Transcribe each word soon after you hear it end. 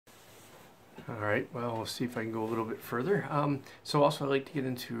All right, well, we'll see if I can go a little bit further. So also I'd like to get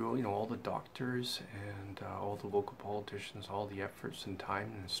into, all the doctors and all the local politicians, all the efforts and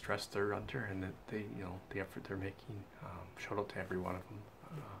time and stress they're under, and that they, the effort they're making. Shout out to every one of them.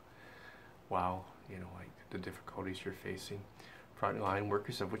 Wow, like the difficulties you're facing. Frontline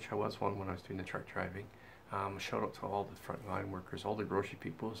workers, of which I was one when I was doing the truck driving. Shout out to all the frontline workers, all the grocery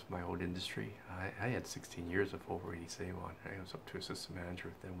people. It's my old industry. I had 16 years of over 80 Save On. I was up to assistant manager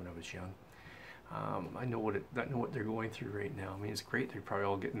with them when I was young. I know what they're going through right now. I mean, it's great. They're probably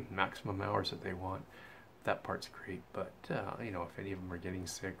all getting maximum hours that they want. That part's great. But if any of them are getting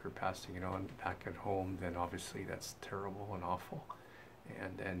sick or passing it on back at home, then obviously that's terrible and awful.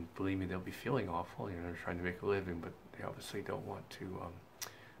 And believe me, they'll be feeling awful. They're trying to make a living, but they obviously don't want to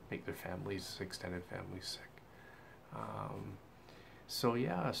make their families, extended families, sick. So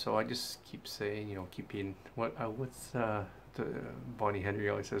yeah, so I just keep saying, keep being what's the Bonnie Henry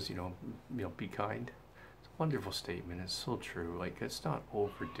always says, be kind. It's a wonderful statement. It's so true. Like, let's not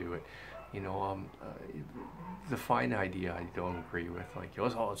overdo it. The fine idea I don't agree with. Like,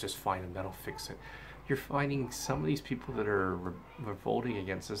 let's just find them. That'll fix it. You're finding some of these people that are revolting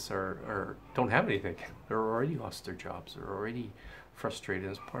against us are don't have anything. They're already lost their jobs. They're already frustrated.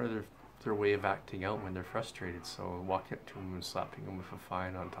 It's part of their way of acting out when they're frustrated. So walking up to them and slapping them with a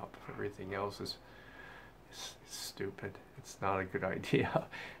fine on top of everything else is stupid. It's not a good idea,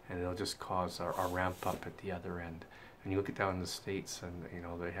 and it'll just cause a ramp up at the other end. And you look at down in the States,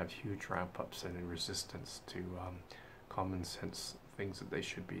 and they have huge ramp ups and resistance to common sense things that they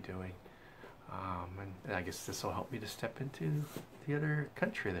should be doing. And I guess this will help me to step into the other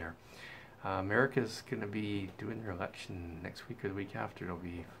country there. America's going to be doing their election next week or the week after. It'll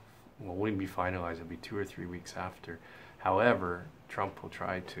be, well, it wouldn't be finalized. It'll be 2 or 3 weeks after. However, Trump will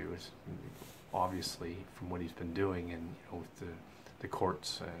try to, obviously, from what he's been doing, and with the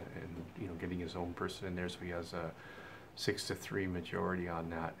courts and getting his own person in there, so he has a 6-3 majority on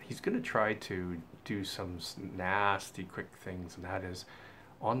that. He's going to try to do some nasty, quick things, and that is,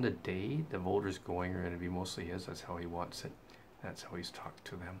 on the day the voters going are going to be mostly his. That's how he wants it. That's how he's talked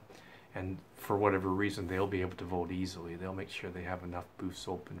to them. And for whatever reason, they'll be able to vote easily. They'll make sure they have enough booths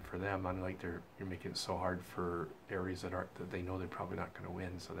open for them. Unlike you're making it so hard for areas that they know they're probably not going to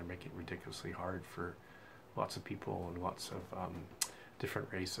win. So they're making it ridiculously hard for lots of people and lots of different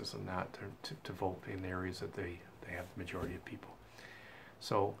races and that to vote in areas that they have the majority of people.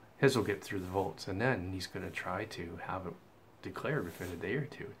 So his will get through the votes, and then he's going to try to have it declared within a day or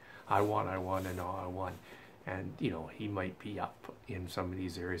two. I won, and I won. And he might be up in some of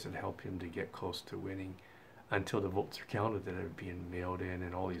these areas that help him to get close to winning until the votes are counted that are being mailed in,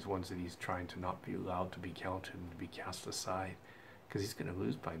 and all these ones that he's trying to not be allowed to be counted and to be cast aside, because he's going to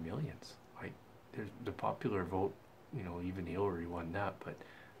lose by millions. Like, there's the popular vote, even Hillary won that, but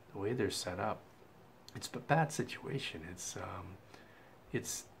the way they're set up, it's a bad situation.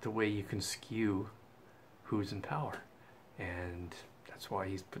 It's the way you can skew who's in power, and that's why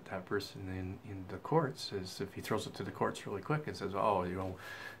he's put that person in the courts. Is if he throws it to the courts really quick and says, "Oh,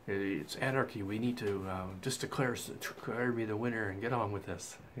 it's anarchy. We need to just declare me the winner and get on with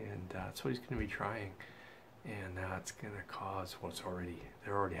this." And that's what he's going to be trying, and that's going to cause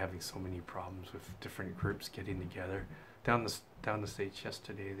they're already having so many problems with different groups getting together. Down the states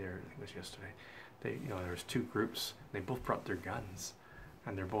yesterday, I think it was yesterday. There was 2 groups. They both brought their guns,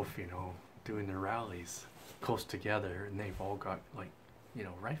 and they're both doing their rallies close together, and they've all got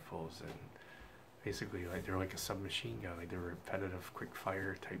rifles, and basically they're like a submachine gun, like they're repetitive quick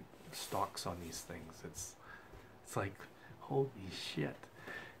fire type stocks on these things. It's like, holy shit,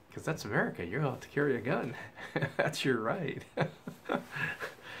 because that's America. You're allowed to carry a gun. That's your right.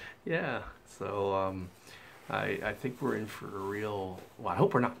 Yeah, so I think we're in for a real, well, I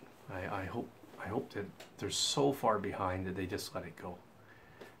hope we're not. I hope that they're so far behind that they just let it go.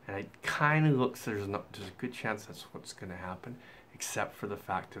 And it kind of looks there's a good chance that's what's going to happen, except for the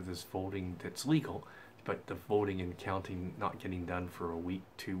fact of this voting that's legal, but the voting and counting not getting done for a week,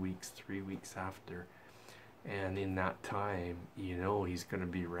 2 weeks, 3 weeks after. And in that time, he's going to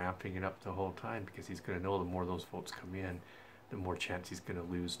be ramping it up the whole time, because he's going to know the more those votes come in, the more chance he's going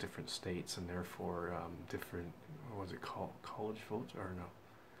to lose different states, and therefore different, what was it called, college votes, or no,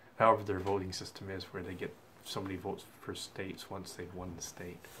 however their voting system is, where they get so many votes for states once they've won the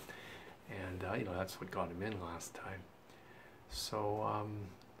state. And that's what got him in last time. So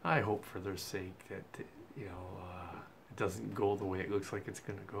I hope for their sake that it doesn't go the way it looks like it's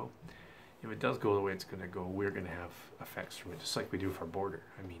going to go. If it does go the way it's going to go, we're going to have effects from it, just like we do with our border.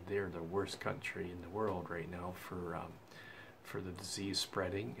 I mean, they're the worst country in the world right now for the disease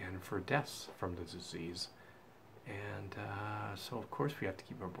spreading and for deaths from the disease. And so of course we have to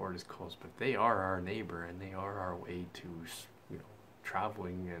keep our borders closed, but they are our neighbor and they are our way to, you know,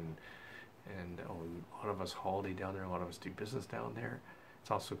 traveling, and a lot of us holiday down there, a lot of us do business down there.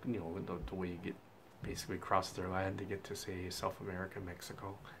 It's also, you know, the way you get basically across their land to get to, say, South America,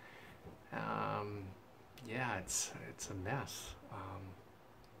 Mexico. Um, yeah, it's a mess.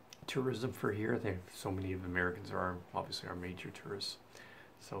 Tourism for here, so many of the Americans are obviously our major tourists,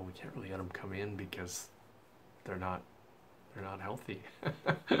 so we can't really let them come in because they're not healthy.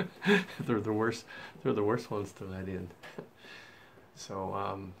 they're the worst. They're the worst ones to let in.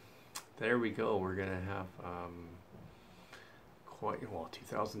 So there we go. We're gonna have quite well.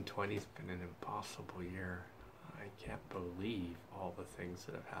 2020 has been an impossible year. I can't believe all the things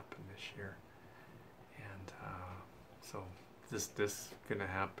that have happened this year, and so this gonna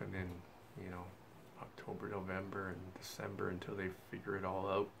happen in, you know, October, November, and December until they figure it all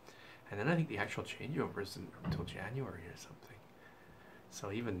out. And then I think the actual changeover isn't until January or something.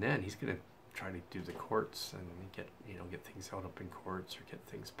 So even then, he's gonna try to do the courts and get things held up in courts, or get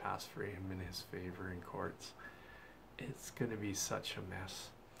things passed for him in his favor in courts. It's gonna be such a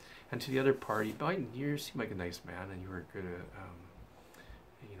mess. And to the other party, Biden, you seem like a nice man, and you were a good, a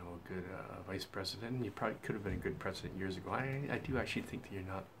good vice president. And you probably could have been a good president years ago. I do actually think that you're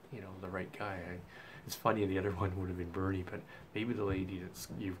not, the right guy. It's funny, the other one would have been Bernie, but maybe the lady that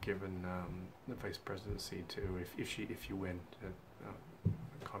you've given the vice presidency to, if you win,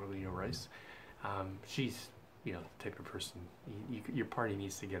 Condoleezza Rice, she's, the type of person, your party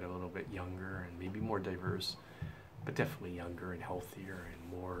needs to get a little bit younger and maybe more diverse, but definitely younger and healthier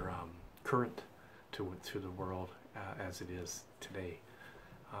and more current to the world as it is today.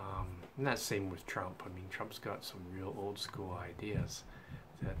 And that's same with Trump. I mean, Trump's got some real old school ideas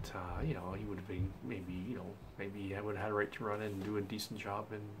that, he would have been maybe he would have had a right to run and do a decent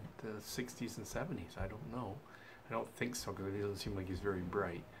job in the 60s and 70s. I don't know. I don't think so, because it doesn't seem like he's very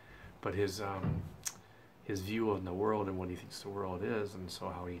bright. But his view on the world and what he thinks the world is, and so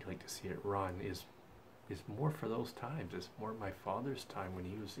how he'd like to see it run is more for those times. It's more my father's time when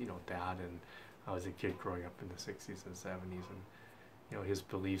he was, dad, and I was a kid growing up in the 60s and 70s, and his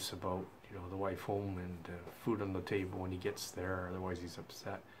beliefs about, the wife home and food on the table when he gets there, otherwise he's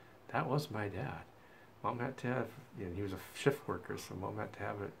upset. That was my dad. Mom had to have, he was a shift worker, so Mom had to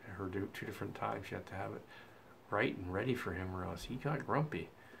have it, her do 2 different times. She had to have it right and ready for him, or else he got grumpy,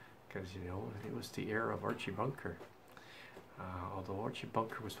 because, it was the era of Archie Bunker. Although Archie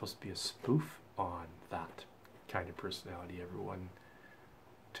Bunker was supposed to be a spoof on that kind of personality, everyone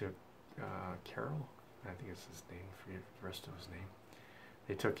took Carol, I think it's his name, I forget the rest of his name.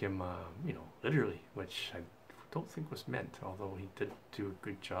 They took him, literally, which I don't think was meant, although he did do a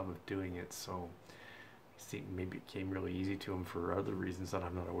good job of doing it, so maybe it came really easy to him for other reasons that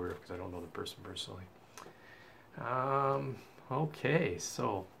I'm not aware of, because I don't know the person personally. Okay,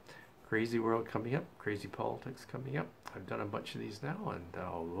 so crazy world coming up, crazy politics coming up. I've done a bunch of these now, and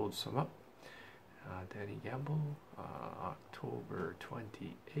I'll load some up. Danny Gamble, October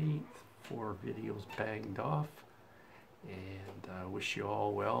 28th, 4 videos banged off. And wish you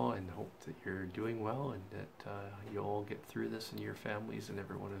all well, and hope that you're doing well, and that you all get through this, and your families and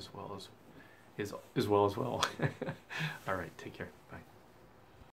everyone as well. All right, take care. Bye.